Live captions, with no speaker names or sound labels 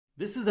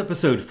This is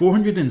episode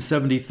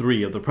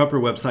 473 of the Prepper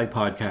Website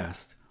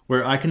Podcast,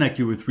 where I connect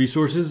you with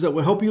resources that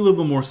will help you live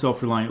a more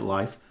self-reliant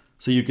life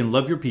so you can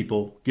love your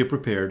people, get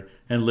prepared,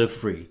 and live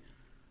free.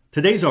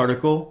 Today's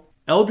article,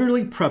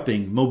 Elderly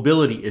Prepping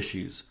Mobility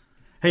Issues.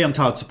 Hey, I'm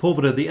Todd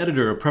Sepulveda, the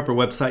editor of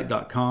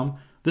PrepperWebsite.com.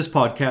 This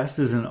podcast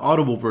is an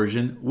audible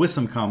version with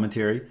some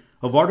commentary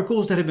of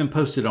articles that have been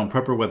posted on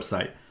Prepper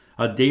Website,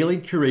 a daily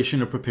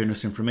curation of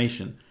preparedness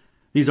information.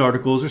 These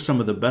articles are some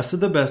of the best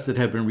that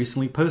have been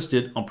recently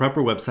posted on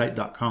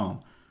PrepperWebsite.com.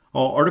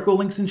 All article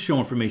links and show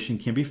information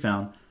can be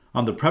found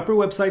on the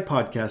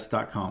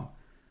PrepperWebsitePodcast.com.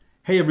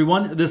 Hey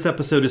everyone, this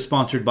episode is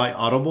sponsored by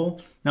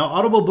Audible. Now,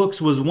 Audible Books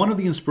was one of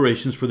the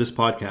inspirations for this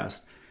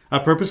podcast. I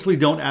purposely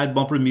don't add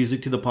bumper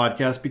music to the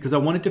podcast because I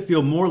want it to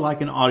feel more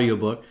like an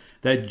audiobook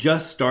that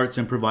just starts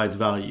and provides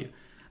value.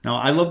 Now,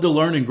 I love to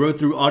learn and grow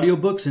through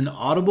audiobooks, and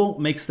Audible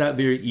makes that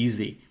very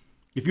easy.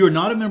 If you are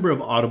not a member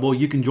of Audible,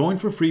 you can join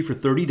for free for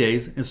 30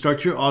 days and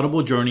start your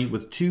Audible journey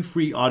with 2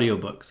 free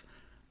audiobooks.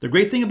 The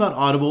great thing about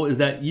Audible is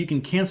that you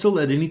can cancel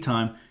at any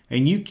time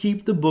and you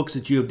keep the books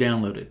that you have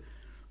downloaded.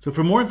 So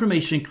for more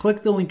information,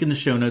 click the link in the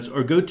show notes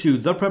or go to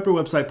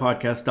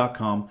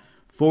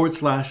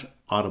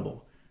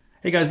theprepperwebsitepodcast.com/audible.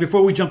 Hey guys,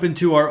 before we jump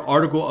into our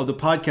article of the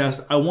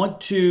podcast, I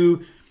want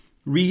to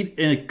read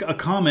a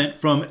comment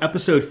from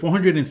episode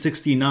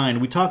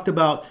 469. We talked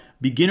about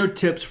beginner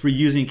tips for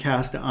using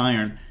cast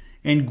iron.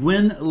 And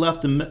Gwen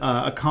left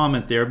a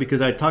comment there because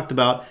I talked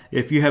about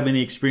if you have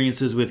any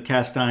experiences with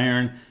cast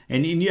iron,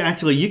 and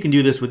you can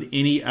do this with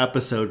any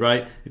episode,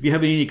 right? If you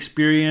have any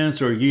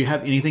experience or you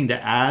have anything to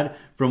add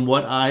from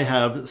what I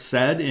have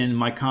said in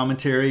my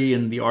commentary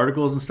and the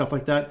articles and stuff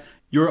like that,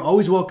 you're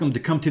always welcome to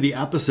come to the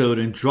episode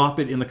and drop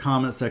it in the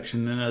comment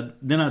section, and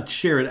then I'd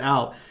share it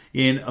out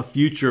in a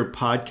future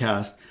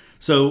podcast.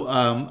 So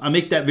I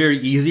make that very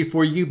easy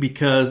for you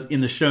because in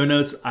the show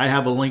notes, I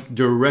have a link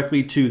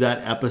directly to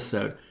that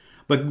episode.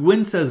 But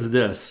Gwen says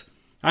this: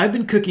 I've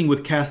been cooking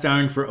with cast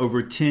iron for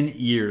over 10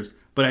 years,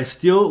 but I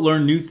still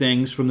learn new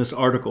things from this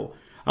article.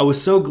 I was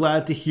so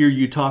glad to hear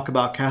you talk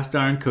about cast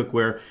iron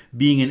cookware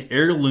being an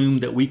heirloom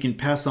that we can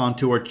pass on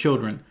to our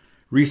children.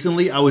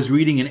 Recently, I was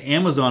reading an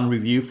Amazon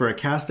review for a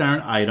cast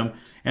iron item,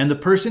 and the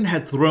person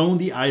had thrown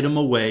the item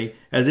away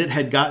as it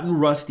had gotten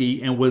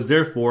rusty and was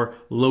therefore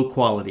low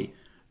quality.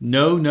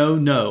 No, no,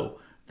 no.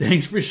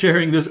 Thanks for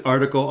sharing this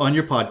article on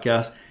your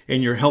podcast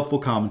and your helpful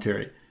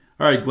commentary.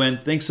 All right, Gwen,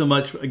 thanks so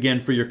much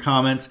again for your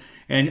comments.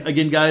 And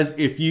again, guys,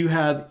 if you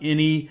have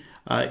any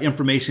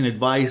information,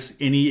 advice,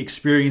 any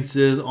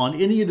experiences on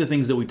any of the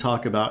things that we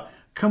talk about,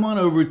 come on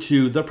over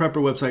to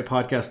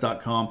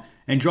theprepperwebsitepodcast.com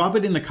and drop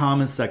it in the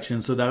comments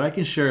section so that I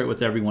can share it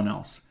with everyone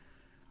else.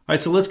 All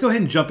right, so let's go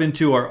ahead and jump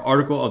into our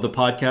article of the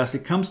podcast.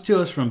 It comes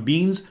to us from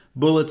Beans,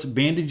 Bullets,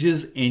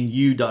 Bandages, and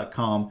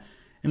You.com.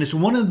 And it's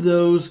one of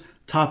those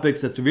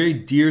topics that's very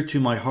dear to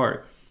my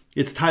heart.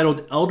 It's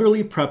titled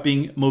Elderly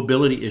Prepping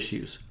Mobility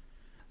Issues.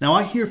 Now,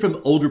 I hear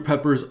from older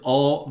preppers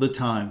all the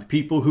time,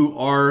 people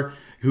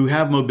who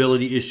have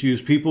mobility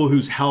issues, people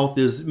whose health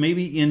is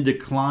maybe in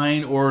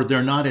decline or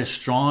they're not as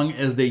strong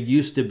as they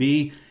used to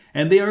be,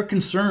 and they are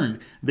concerned.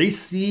 They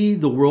see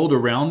the world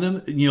around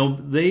them.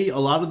 They a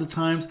lot of the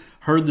times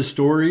heard the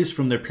stories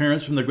from their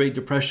parents from the Great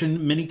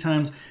Depression. Many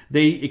times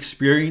they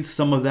experienced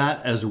some of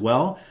that as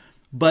well.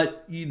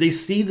 But they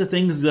see the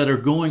things that are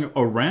going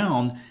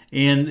around,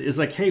 and it's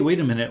like, hey, wait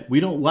a minute. We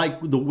don't like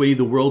the way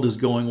the world is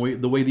going,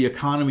 the way the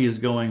economy is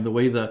going, the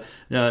way the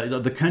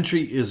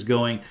country is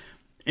going.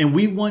 And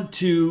we want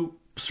to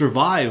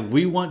survive.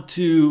 We want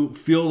to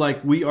feel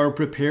like we are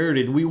prepared,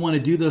 and we want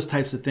to do those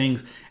types of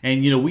things.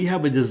 And, we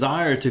have a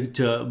desire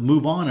to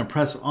move on and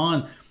press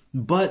on.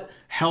 But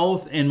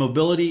health and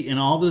mobility and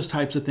all those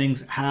types of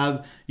things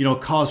have,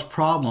 caused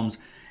problems.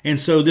 And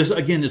so this,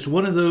 again, it's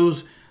one of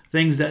those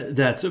things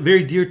that's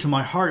very dear to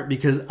my heart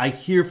because I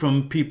hear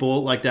from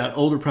people like that,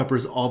 older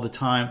preppers, all the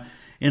time.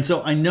 And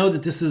so I know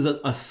that this is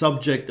a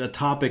subject, a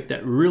topic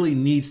that really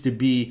needs to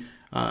be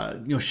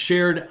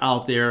shared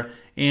out there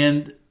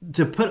and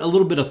to put a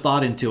little bit of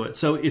thought into it.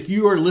 So if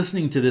you are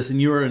listening to this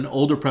and you're an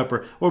older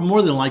prepper, or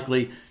more than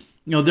likely,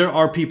 there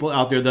are people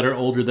out there that are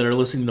older that are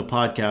listening to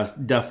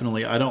podcasts,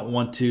 definitely. I don't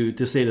want to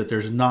say that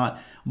there's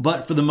not.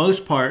 But for the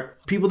most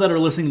part, people that are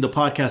listening to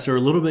podcasts are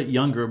a little bit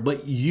younger,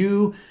 but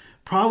you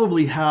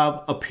probably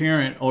have a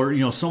parent or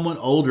someone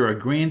older, a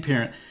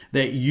grandparent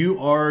that you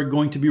are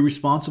going to be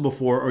responsible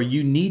for, or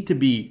you need to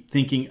be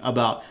thinking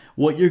about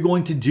what you're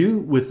going to do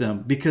with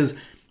them. Because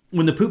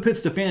when the poop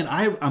hits the fan,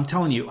 I'm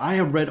telling you, I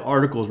have read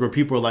articles where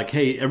people are like,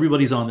 hey,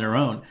 everybody's on their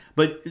own.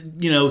 But,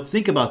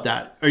 think about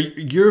that.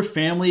 Your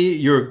family,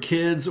 your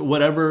kids,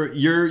 whatever,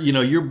 you're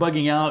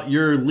bugging out,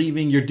 you're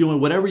leaving, you're doing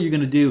whatever you're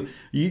going to do.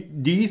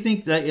 Do you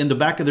think that in the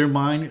back of their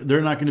mind,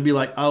 they're not going to be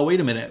like, oh,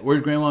 wait a minute,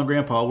 where's grandma and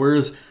grandpa?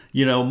 Where's,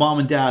 mom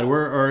and dad?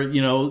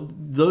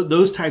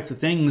 Those types of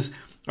things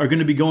are going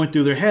to be going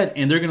through their head.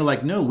 And they're going to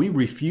like, no, we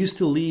refuse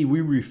to leave.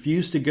 We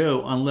refuse to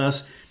go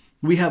unless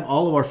we have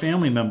all of our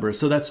family members.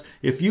 So that's,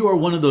 if you are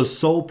one of those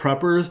sole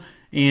preppers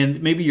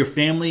and maybe your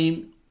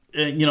family,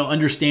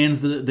 understands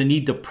the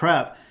need to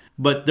prep,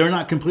 but they're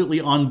not completely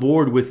on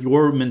board with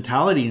your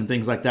mentality and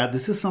things like that,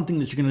 this is something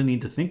that you're going to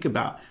need to think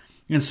about.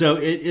 And so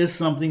it is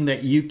something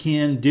that you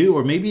can do,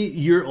 or maybe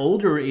you're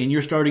older and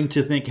you're starting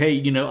to think,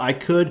 hey, I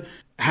could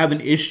have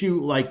an issue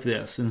like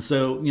this. And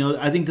so,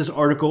 I think this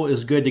article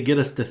is good to get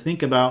us to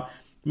think about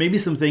maybe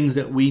some things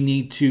that we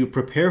need to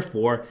prepare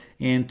for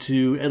and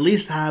to at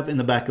least have in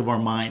the back of our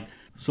mind.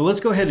 So let's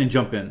go ahead and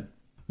jump in.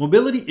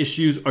 Mobility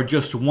issues are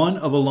just one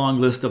of a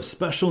long list of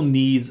special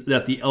needs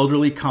that the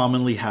elderly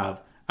commonly have.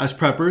 As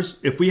preppers,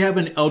 if we have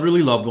an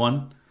elderly loved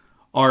one,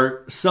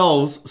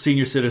 ourselves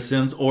senior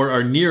citizens, or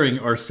are nearing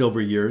our silver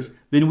years,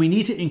 then we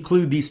need to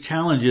include these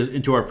challenges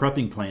into our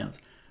prepping plans.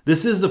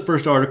 This is the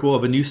first article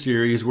of a new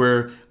series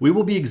where we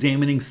will be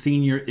examining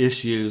senior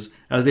issues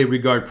as they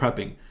regard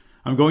prepping.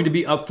 I'm going to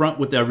be upfront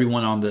with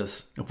everyone on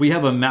this. If we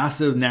have a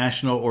massive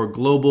national or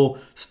global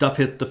stuff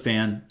hit the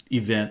fan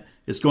event,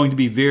 it's going to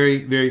be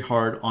very, very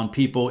hard on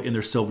people in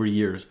their silver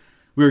years.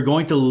 We are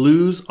going to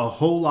lose a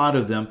whole lot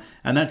of them,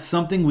 and that's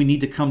something we need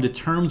to come to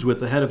terms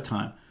with ahead of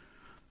time.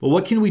 But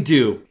what can we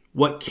do?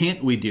 What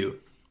can't we do?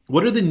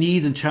 What are the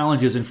needs and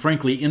challenges? And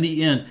frankly, in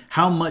the end,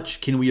 how much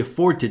can we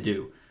afford to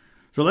do?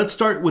 So let's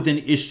start with an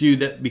issue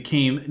that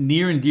became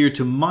near and dear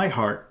to my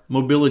heart,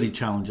 mobility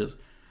challenges.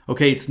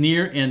 Okay, it's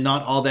near and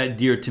not all that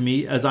dear to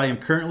me, as I am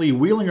currently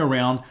wheeling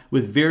around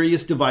with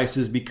various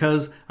devices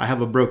because I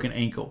have a broken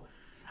ankle.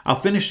 I'll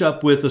finish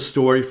up with a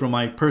story from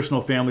my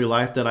personal family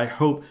life that I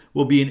hope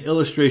will be an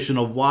illustration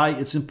of why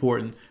it's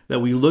important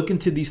that we look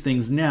into these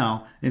things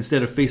now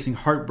instead of facing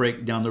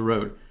heartbreak down the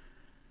road.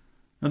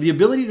 Now, the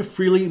ability to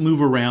freely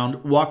move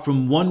around, walk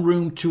from one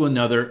room to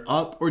another,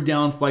 up or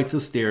down flights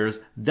of stairs,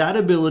 that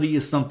ability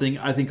is something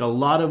I think a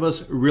lot of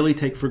us really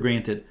take for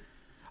granted.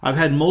 I've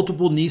had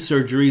multiple knee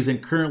surgeries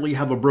and currently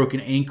have a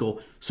broken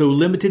ankle, so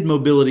limited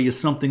mobility is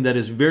something that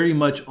is very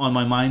much on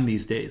my mind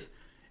these days.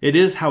 It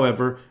is,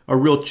 however, a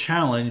real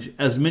challenge,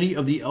 as many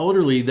of the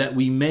elderly that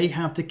we may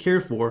have to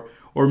care for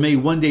or may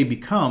one day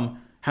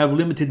become have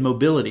limited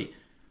mobility.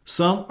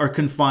 Some are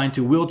confined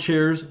to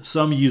wheelchairs,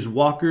 some use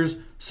walkers,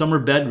 some are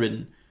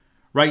bedridden.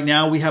 Right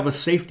now, we have a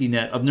safety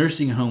net of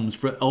nursing homes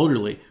for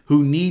elderly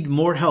who need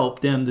more help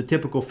than the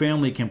typical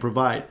family can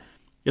provide.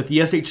 At the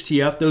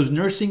SHTF, those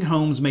nursing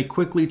homes may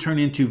quickly turn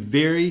into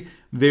very,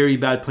 very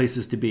bad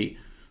places to be.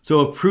 So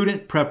a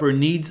prudent prepper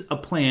needs a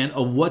plan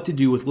of what to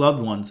do with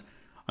loved ones.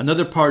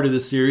 Another part of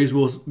this series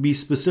will be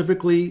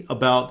specifically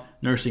about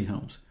nursing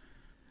homes.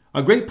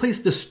 A great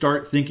place to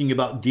start thinking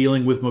about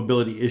dealing with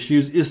mobility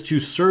issues is to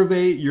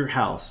survey your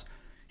house.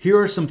 Here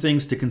are some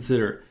things to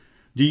consider.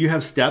 Do you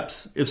have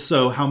steps? If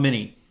so, how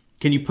many?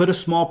 Can you put a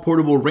small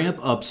portable ramp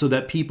up so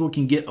that people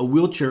can get a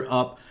wheelchair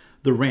up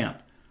the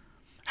ramp?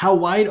 How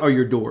wide are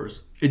your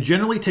doors? It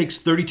generally takes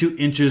 32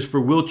 inches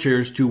for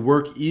wheelchairs to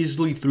work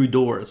easily through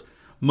doors.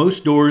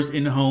 Most doors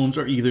in homes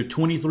are either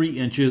 23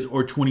 inches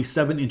or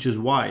 27 inches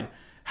wide.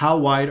 How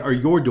wide are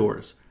your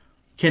doors?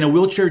 Can a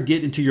wheelchair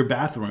get into your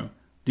bathroom?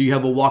 Do you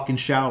have a walk-in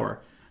shower?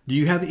 Do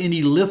you have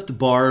any lift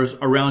bars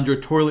around your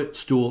toilet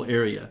stool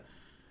area?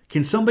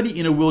 Can somebody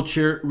in a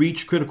wheelchair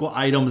reach critical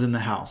items in the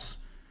house?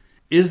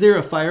 Is there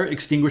a fire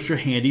extinguisher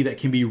handy that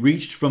can be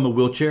reached from a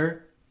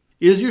wheelchair?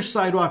 Is your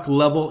sidewalk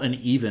level and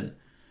even?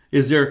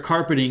 Is there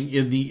carpeting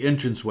in the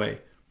entranceway?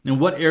 And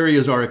what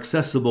areas are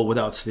accessible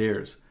without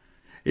stairs?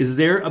 Is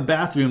there a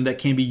bathroom that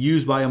can be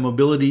used by a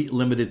mobility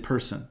limited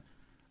person?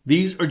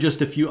 These are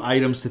just a few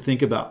items to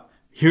think about.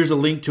 Here's a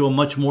link to a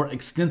much more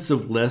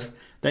extensive list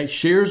that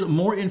shares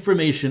more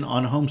information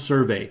on home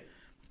survey.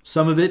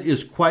 Some of it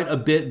is quite a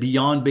bit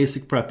beyond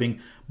basic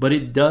prepping, but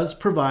it does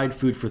provide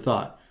food for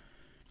thought.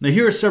 Now,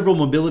 here are several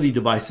mobility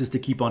devices to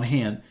keep on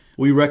hand.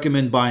 We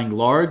recommend buying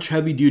large,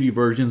 heavy-duty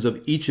versions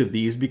of each of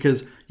these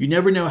because you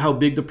never know how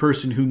big the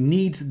person who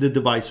needs the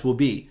device will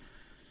be.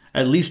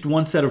 At least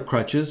one set of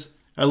crutches,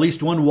 at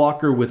least one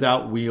walker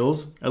without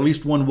wheels, at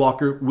least one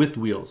walker with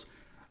wheels.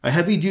 A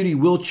heavy-duty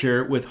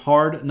wheelchair with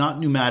hard, not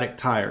pneumatic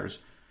tires.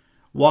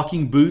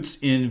 Walking boots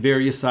in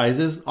various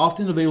sizes,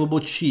 often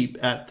available cheap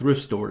at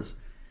thrift stores.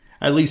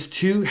 At least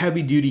 2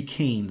 heavy-duty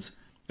canes.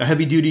 A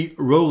heavy-duty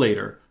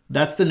rollator.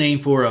 That's the name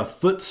for a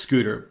foot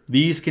scooter.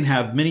 These can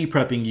have many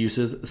prepping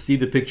uses. See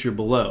the picture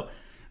below.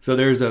 So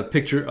there's a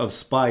picture of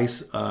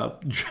Spice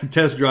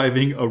test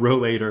driving a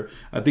rollator.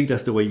 I think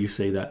that's the way you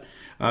say that.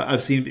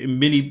 I've seen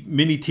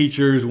many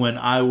teachers when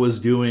I was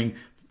doing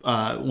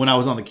when I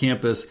was on the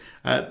campus,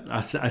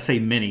 I say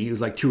many, it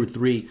was like 2 or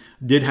 3,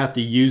 did have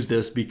to use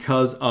this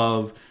because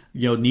of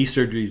knee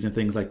surgeries and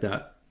things like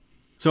that.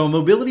 So a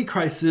mobility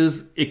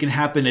crisis, it can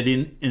happen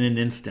in an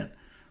instant.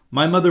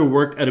 My mother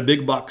worked at a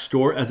big box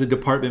store as a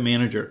department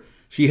manager.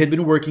 She had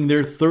been working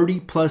there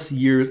 30 plus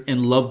years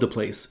and loved the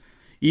place.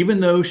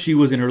 Even though she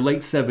was in her late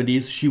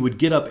 70s, she would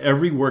get up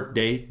every work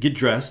day, get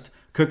dressed,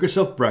 cook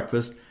herself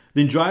breakfast,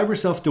 then drive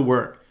herself to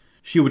work.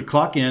 She would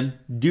clock in,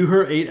 do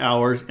her 8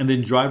 hours, and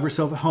then drive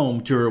herself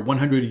home to her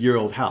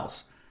 100-year-old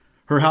house.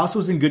 Her house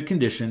was in good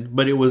condition,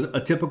 but it was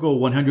a typical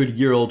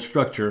 100-year-old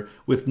structure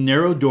with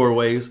narrow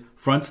doorways,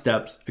 front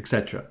steps,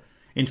 etc.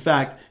 In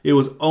fact, it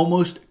was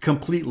almost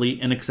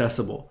completely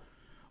inaccessible.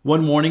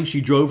 One morning,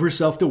 she drove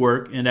herself to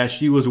work, and as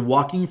she was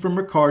walking from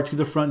her car to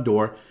the front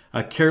door,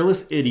 a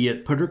careless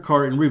idiot put her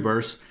car in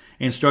reverse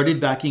and started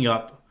backing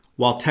up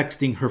while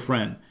texting her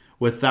friend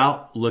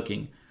without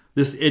looking.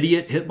 This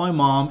idiot hit my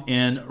mom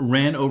and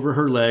ran over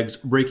her legs,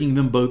 breaking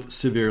them both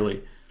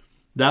severely.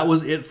 That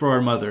was it for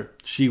our mother.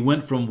 She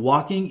went from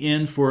walking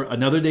in for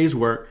another day's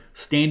work,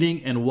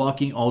 standing and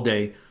walking all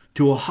day,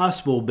 to a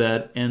hospital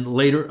bed and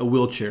later a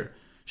wheelchair.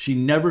 She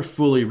never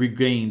fully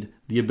regained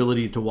the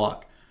ability to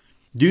walk.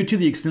 Due to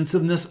the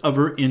extensiveness of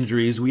her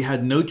injuries, we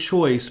had no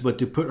choice but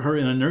to put her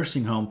in a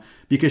nursing home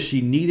because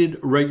she needed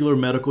regular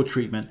medical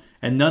treatment,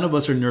 and none of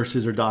us are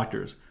nurses or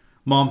doctors.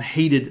 Mom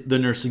hated the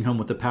nursing home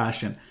with a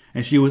passion,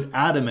 and she was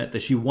adamant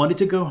that she wanted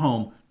to go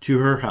home to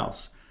her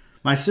house.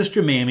 My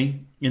sister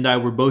Mammy and I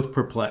were both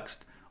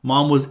perplexed.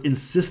 Mom was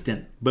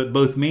insistent, but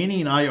both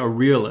Manny and I are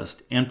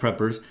realists and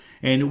preppers,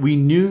 and we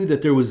knew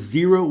that there was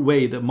zero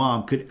way that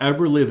Mom could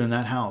ever live in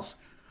that house.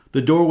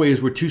 The doorways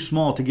were too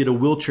small to get a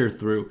wheelchair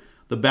through.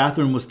 The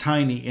bathroom was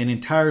tiny and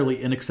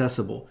entirely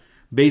inaccessible.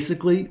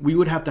 Basically, we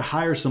would have to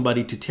hire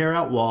somebody to tear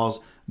out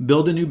walls,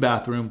 build a new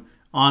bathroom.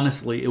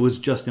 Honestly, it was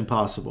just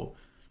impossible.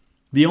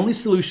 The only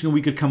solution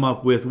we could come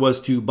up with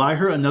was to buy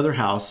her another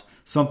house,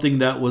 something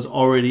that was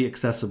already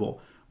accessible.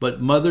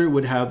 But Mother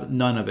would have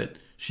none of it.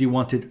 She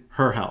wanted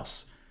her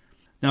house.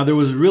 Now, there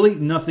was really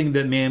nothing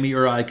that Mammy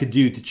or I could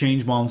do to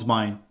change Mom's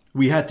mind.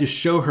 We had to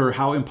show her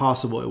how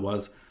impossible it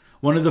was.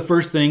 One of the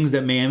first things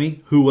that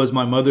Mammy, who was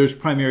my mother's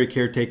primary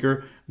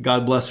caretaker,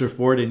 God bless her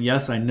for it, and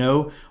yes, I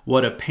know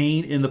what a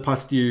pain in the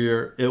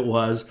posterior it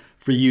was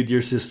for you,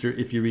 dear sister,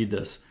 if you read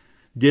this,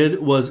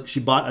 did was she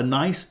bought a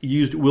nice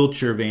used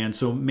wheelchair van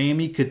so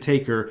Mammy could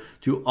take her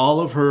to all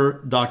of her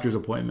doctor's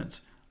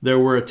appointments. There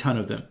were a ton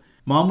of them.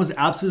 Mom was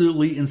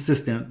absolutely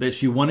insistent that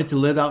she wanted to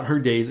live out her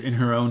days in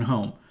her own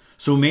home.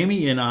 So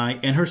Mammy and I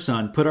and her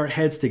son put our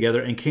heads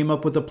together and came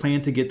up with a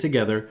plan to get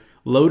together,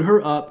 load her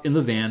up in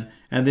the van,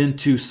 and then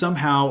to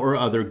somehow or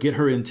other get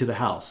her into the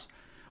house.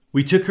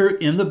 We took her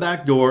in the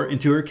back door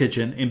into her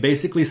kitchen and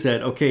basically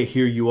said, okay,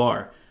 here you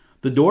are.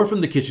 The door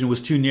from the kitchen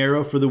was too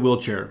narrow for the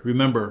wheelchair.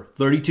 Remember,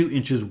 32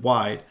 inches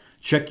wide.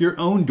 Check your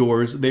own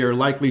doors. They are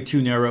likely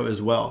too narrow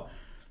as well.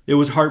 It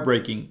was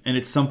heartbreaking, and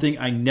it's something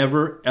I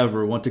never,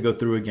 ever want to go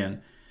through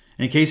again.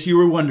 In case you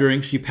were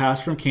wondering, she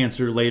passed from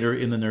cancer later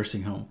in the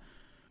nursing home.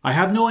 I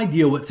have no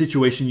idea what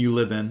situation you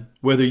live in,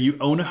 whether you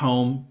own a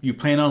home, you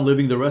plan on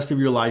living the rest of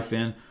your life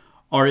in,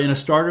 are in a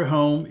starter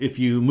home, if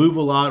you move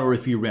a lot, or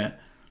if you rent.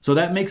 So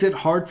that makes it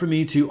hard for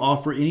me to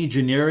offer any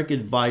generic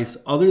advice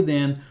other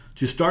than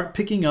to start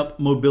picking up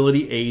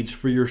mobility aids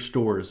for your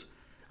stores.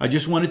 I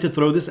just wanted to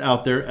throw this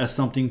out there as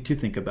something to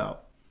think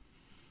about.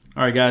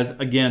 All right, guys,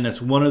 again,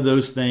 that's one of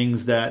those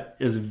things that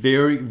is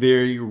very,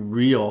 very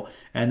real,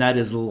 and that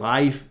is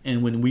life.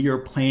 And when we are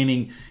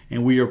planning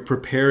and we are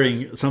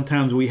preparing,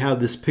 sometimes we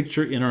have this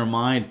picture in our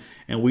mind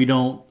and we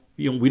don't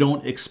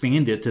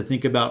expand it to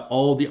think about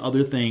all the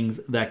other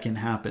things that can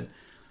happen.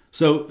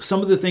 So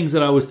some of the things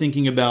that I was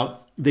thinking about,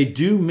 they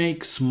do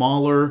make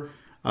smaller,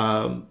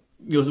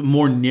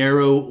 more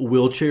narrow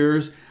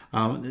wheelchairs.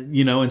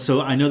 And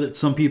so I know that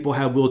some people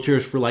have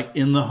wheelchairs for like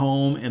in the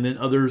home, and then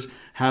others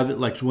have it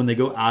like when they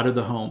go out of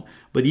the home.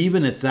 But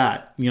even at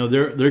that,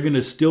 they're going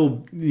to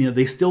still,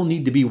 they still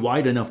need to be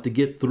wide enough to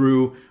get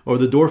through, or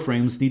the door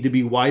frames need to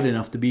be wide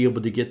enough to be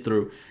able to get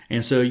through.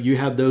 And so you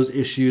have those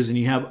issues, and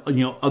you have,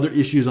 other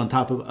issues on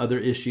top of other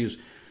issues.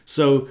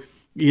 So,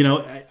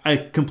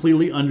 I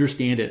completely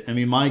understand it. I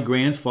mean, my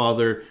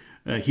grandfather,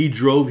 he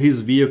drove his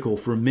vehicle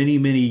for many,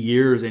 many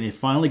years, and it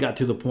finally got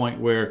to the point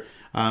where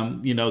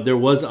there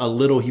was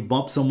he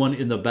bumped someone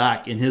in the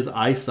back, and his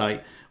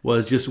eyesight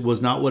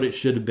was not what it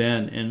should have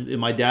been. And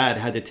my dad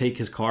had to take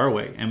his car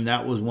away. And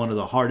that was one of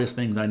the hardest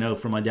things I know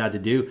for my dad to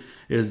do,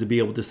 is to be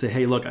able to say,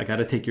 hey, look, I got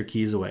to take your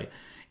keys away.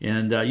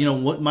 And,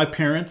 what my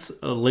parents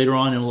later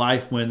on in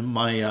life, when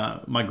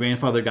my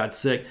grandfather got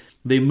sick,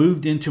 they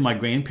moved into my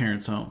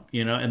grandparents' home,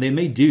 and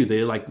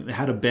they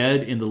had a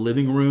bed in the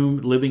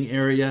living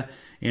area.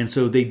 And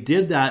so they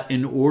did that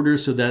in order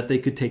so that they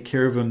could take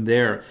care of him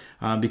there,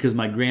 because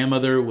my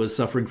grandmother was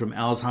suffering from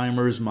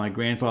Alzheimer's. My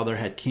grandfather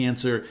had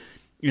cancer.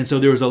 And so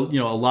there was a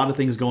lot of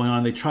things going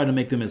on. They tried to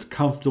make them as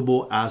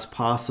comfortable as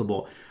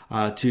possible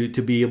to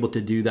be able to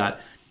do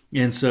that.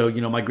 And so,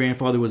 my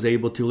grandfather was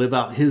able to live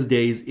out his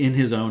days in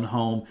his own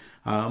home.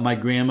 My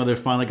grandmother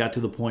finally got to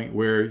the point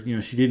where,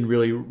 she didn't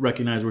really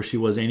recognize where she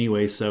was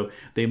anyway. So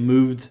they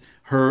moved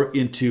her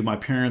into my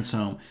parents'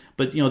 home.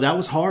 But, that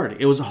was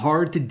hard. It was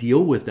hard to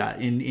deal with that.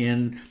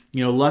 And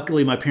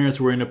luckily my parents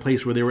were in a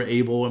place where they were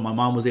able, and my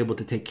mom was able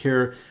to take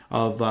care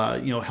of,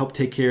 help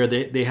take care.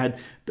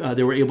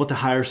 They were able to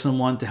hire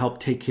someone to help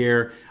take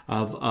care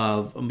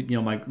of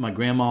my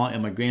grandma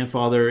and my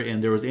grandfather,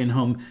 and there was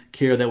in-home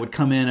care that would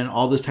come in and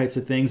all those types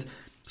of things.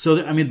 So,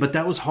 but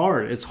that was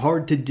hard. It's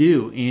hard to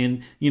do.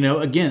 And,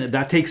 again,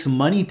 that takes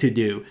money to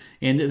do.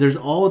 And there's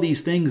all of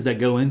these things that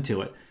go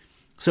into it.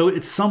 So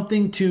it's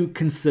something to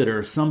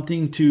consider,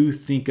 something to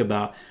think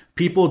about.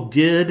 People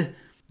did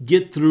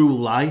get through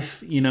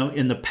life,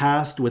 in the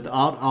past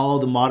without all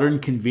the modern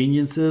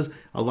conveniences.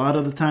 A lot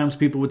of the times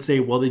people would say,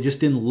 well, they just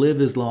didn't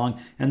live as long.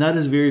 And that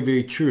is very,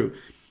 very true.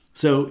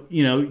 So,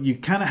 you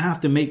kind of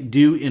have to make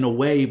do in a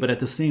way, but at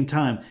the same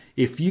time,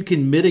 if you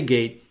can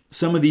mitigate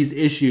some of these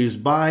issues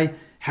by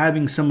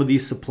having some of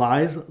these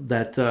supplies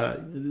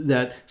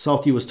that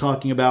Salty was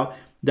talking about,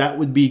 that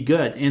would be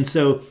good. And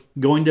so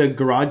going to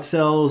garage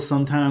sales,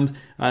 sometimes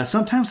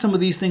some of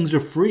these things are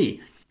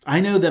free. I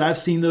know that I've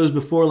seen those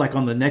before, like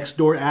on the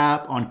Nextdoor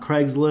app, on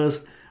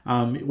Craigslist,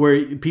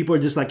 where people are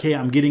just like, hey,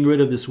 I'm getting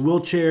rid of this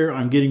wheelchair.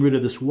 I'm getting rid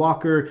of this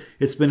walker.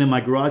 It's been in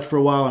my garage for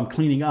a while. I'm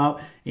cleaning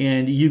up.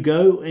 And you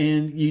go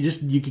and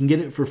you can get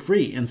it for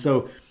free. And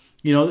so,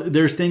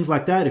 there's things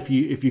like that if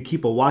you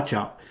keep a watch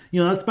out.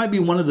 That might be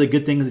one of the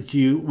good things that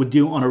you would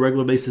do on a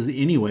regular basis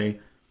anyway,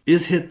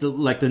 is hit the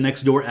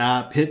Nextdoor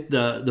app, hit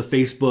the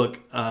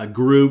Facebook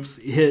groups,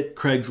 hit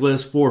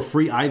Craigslist for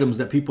free items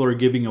that people are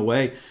giving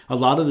away. A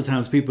lot of the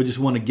times people just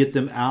want to get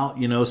them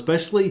out,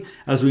 especially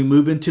as we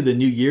move into the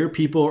new year.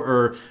 People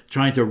are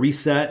trying to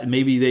reset, and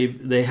maybe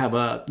they have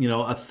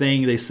a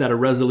thing, they set a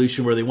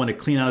resolution where they want to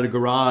clean out a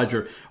garage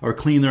or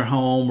clean their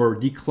home or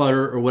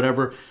declutter or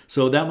whatever.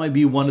 So that might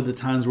be one of the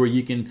times where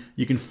you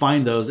can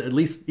find those, at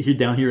least here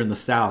down here in the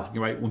South,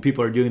 right? When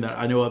people are doing that.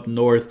 I know up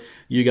north,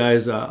 you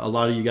guys, a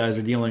lot of you guys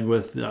are dealing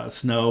with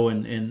snow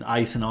and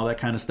ice and all that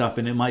kind of stuff,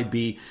 and it might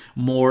be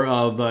more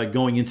of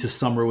going into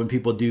summer when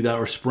people do that,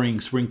 or spring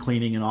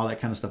cleaning and all that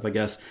kind of stuff, I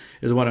guess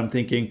is what I'm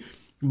thinking.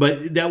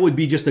 But that would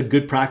be just a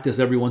good practice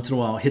every once in a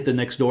while. Hit the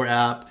Nextdoor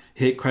app,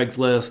 hit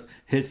Craigslist,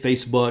 hit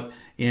Facebook,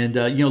 and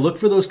look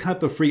for those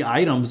type of free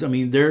items. I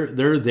mean, they're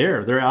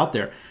there, they're out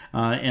there,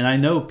 and I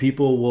know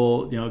people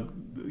will,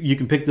 you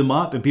can pick them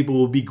up and people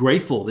will be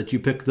grateful that you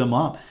pick them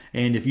up.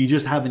 And if you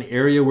just have an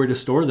area where to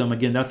store them,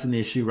 again, that's an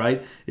issue,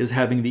 right? Is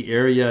having the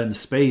area and the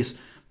space.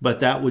 But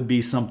that would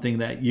be something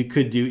that you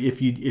could do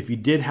if you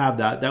did have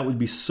that. That would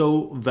be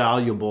so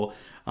valuable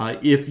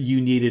if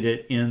you needed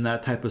it in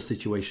that type of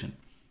situation.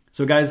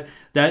 So guys,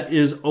 that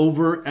is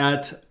over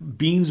at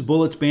Beans,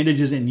 Bullets,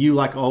 Bandages, and You.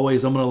 Like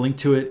always, I'm going to link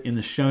to it in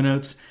the show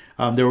notes.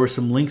 There were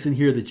some links in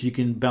here that you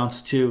can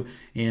bounce to.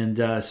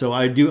 And so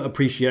I do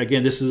appreciate,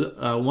 again, this is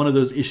one of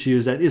those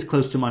issues that is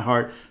close to my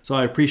heart. So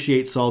I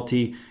appreciate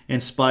Salty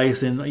and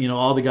Spice and,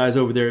 all the guys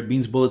over there at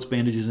Beans, Bullets,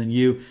 Bandages, and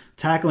You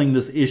tackling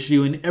this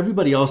issue, and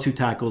everybody else who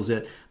tackles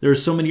it. There are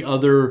so many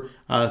other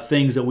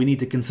things that we need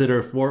to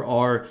consider for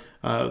our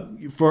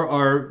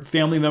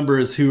family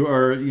members who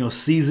are,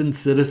 seasoned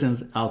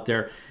citizens out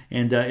there.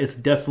 And it's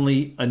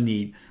definitely a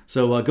need.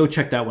 So go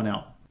check that one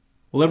out.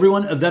 Well,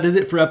 everyone, that is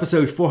it for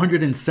episode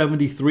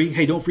 473.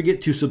 Hey, don't forget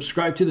to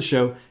subscribe to the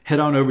show. Head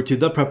on over to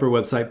the Prepper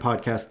website,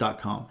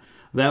 podcast.com.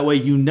 That way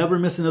you never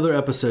miss another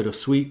episode of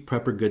sweet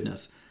Prepper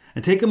goodness.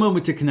 And take a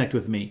moment to connect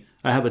with me.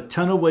 I have a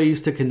ton of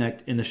ways to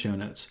connect in the show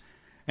notes.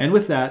 And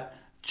with that,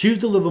 choose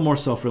to live a more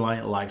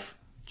self-reliant life.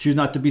 Choose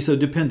not to be so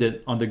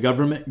dependent on the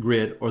government,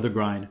 grid, or the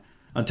grind.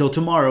 Until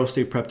tomorrow,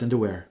 stay prepped and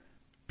aware.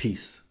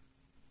 Peace.